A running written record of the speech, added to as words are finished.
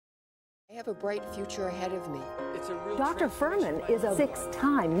have a bright future ahead of me. Dr. Fuhrman is a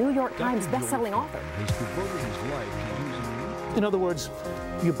 6-time New York Times best-selling author. In other words,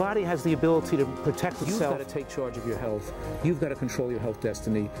 your body has the ability to protect itself. You've got to take charge of your health. You've got to control your health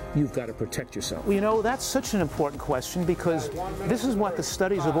destiny. You've got to protect yourself. Well, you know, that's such an important question because this is what the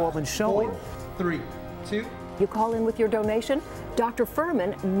studies have all been showing. 4, 3, 2. You call in with your donation, Dr.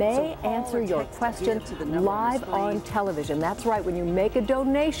 Fuhrman may answer your question live on television. That's right, when you make a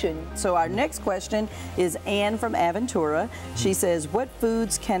donation. So our next question is Ann from Aventura. She says, what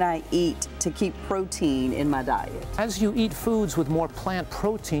foods can I eat to keep protein in my diet? As you eat foods with more plant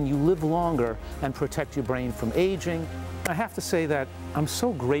protein, you live longer and protect your brain from aging. I have to say that I'm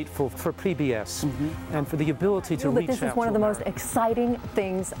so grateful for PBS and for the ability to reach out to This is one of the most exciting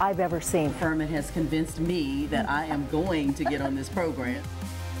things I've ever seen. Fuhrman has convinced me that I am going to get on this program.